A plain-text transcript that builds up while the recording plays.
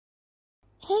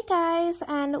Hey guys,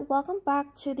 and welcome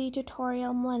back to the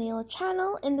Tutorial Millennial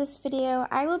channel. In this video,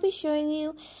 I will be showing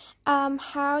you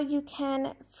how you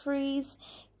can freeze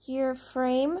your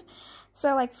frame.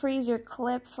 So like freeze your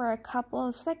clip for a couple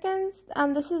of seconds.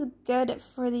 This is good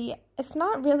for it's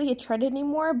not really a trend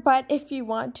anymore, but if you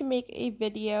want to make a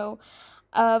video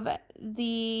of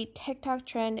the TikTok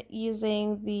trend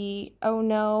using the oh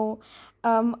no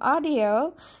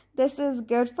audio, this is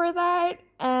good for that.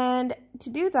 And to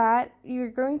do that,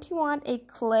 you're going to want a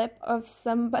clip of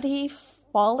somebody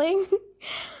falling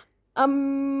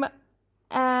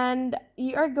and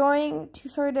you are going to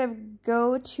sort of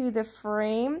go to the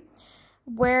frame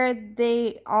where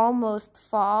they almost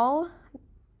fall,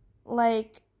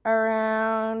 like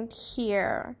around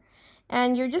here.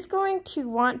 And you're just going to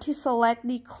want to select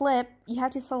the clip. You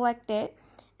have to select it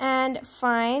and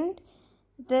find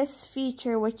this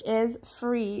feature, which is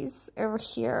freeze, over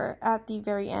here at the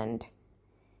very end.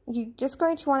 You're just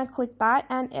going to want to click that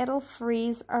and it'll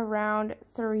freeze around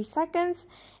 3 seconds.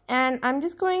 And I'm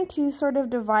just going to sort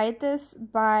of divide this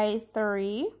by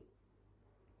 3.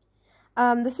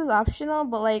 This is optional,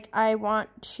 but like I want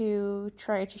to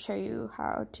try to show you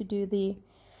how to do the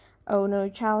oh no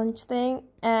challenge thing.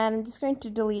 And I'm just going to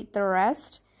delete the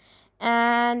rest.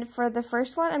 And for the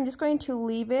first one, I'm just going to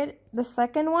leave it. The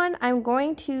second one, I'm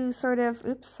going to sort of,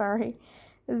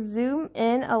 zoom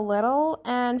in a little.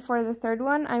 And for the third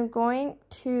one, I'm going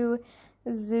to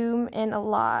zoom in a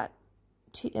lot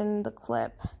in the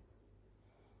clip.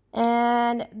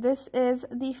 And this is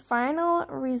the final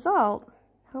result.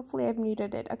 Hopefully I've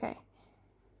muted it. Okay.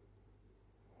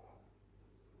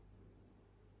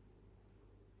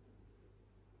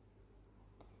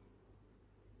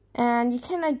 And you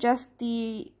can adjust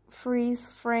the freeze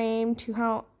frame to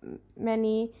how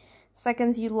many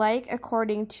seconds you like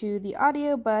according to the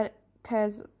audio, but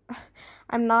because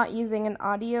I'm not using an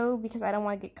audio because I don't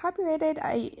want to get copyrighted,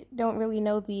 I don't really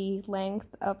know the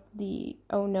length of the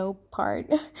oh no part.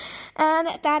 And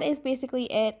that is basically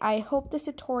it. I hope this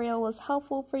tutorial was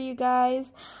helpful for you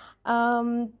guys.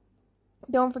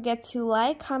 Don't forget to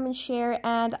like, comment, share,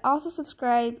 and also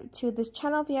subscribe to this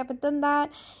channel if you haven't done that.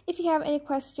 If you have any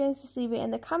questions, just leave it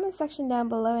in the comment section down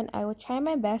below and I will try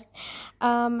my best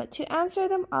to answer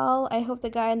them all. I hope the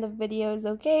guy in the video is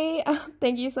okay.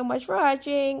 Thank you so much for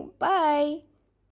watching. Bye!